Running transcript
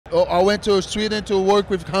I went to Sweden to work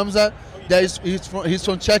with Khamzat. He's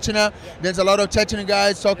from Chechnya. There's a lot of Chechen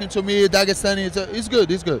guys talking to me, Dagestani. It's good,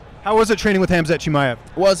 it's good. How was it training with Khamzat Chimaev?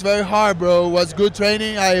 It was very hard, bro. It was good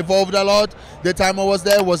training. I evolved a lot. The time I was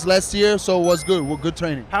there was last year, so it was good. Good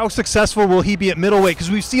training. How successful will he be at middleweight? Because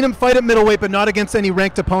we've seen him fight at middleweight, but not against any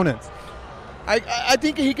ranked opponents. I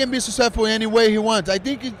think he can be successful any way he wants. I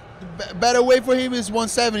think the better way for him is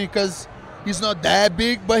 170 because he's not that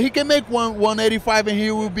big, but he can make 185 and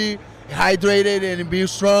he will be hydrated and be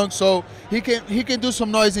strong. So he can do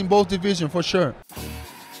some noise in both divisions for sure.